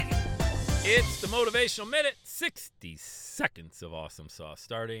It's the Motivational Minute, 60 seconds of awesome sauce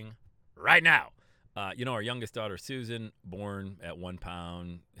starting right now. Our youngest daughter, Susan, born at 1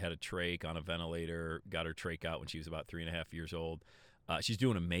 pound, had a trach on a ventilator, got her trach out when she was about 3.5 years old. She's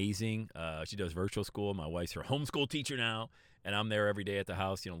doing amazing. She does virtual school. My wife's her homeschool teacher now, and I'm there every day at the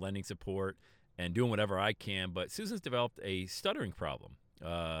house, lending support and doing whatever I can. But Susan's developed a stuttering problem.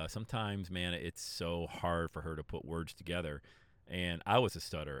 Sometimes, man, it's so hard for her to put words together. And I was a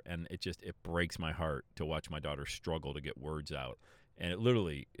stutter, and it breaks my heart to watch my daughter struggle to get words out. And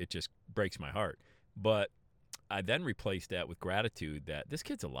it just breaks my heart. But I then replaced that with gratitude that this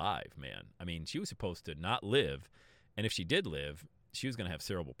kid's alive, man. I mean, she was supposed to not live, and if she did live, she was going to have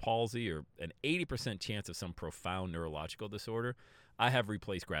cerebral palsy or an 80% chance of some profound neurological disorder. I have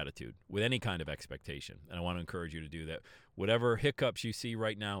replaced gratitude with any kind of expectation, and I want to encourage you to do that. Whatever hiccups you see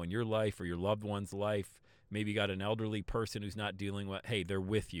right now in your life or your loved one's life, maybe you got an elderly person who's not dealing with, hey, they're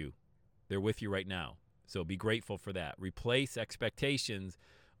with you. They're with you right now. So be grateful for that. Replace expectations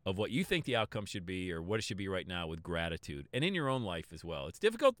of what you think the outcome should be or what it should be right now with gratitude, and in your own life as well. It's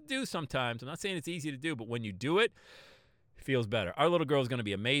difficult to do sometimes. I'm not saying it's easy to do, but when you do it, it feels better. Our little girl is going to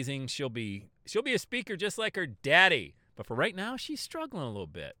be amazing. She'll be a speaker just like her daddy. But for right now, she's struggling a little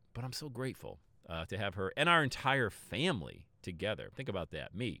bit. But I'm so grateful to have her and our entire family together. Think about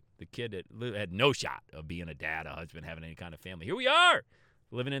that. Me, the kid that had no shot of being a dad, a husband, having any kind of family. Here we are,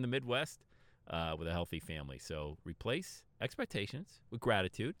 living in the Midwest with a healthy family. So replace expectations with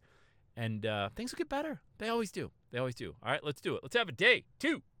gratitude, and things will get better. They always do. They always do. All right, let's do it. Let's have a day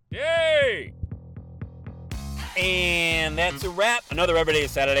 2. Yay! And that's a wrap. Another Everyday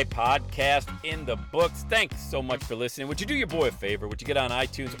is Saturday podcast in the books. Thanks so much for listening. Would you do your boy a favor? Would you get on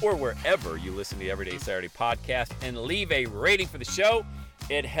iTunes or wherever you listen to the Everyday Saturday podcast and leave a rating for the show?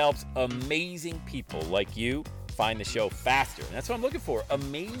 It helps amazing people like you find the show faster. And that's what I'm looking for,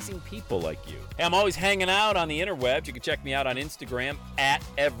 amazing people like you. Hey, I'm always hanging out on the interwebs. You can check me out on Instagram at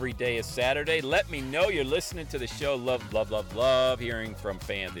EverydayIsSaturday. Let me know you're listening to the show. Love hearing from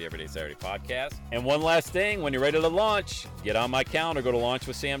fans of the Everyday Saturday podcast. And one last thing, when you're ready to launch, get on my calendar, go to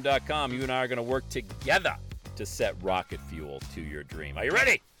launchwithsam.com. You and I are going to work together to set rocket fuel to your dream. Are you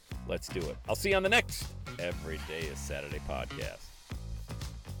ready? Let's do it. I'll see you on the next Everyday is Saturday podcast.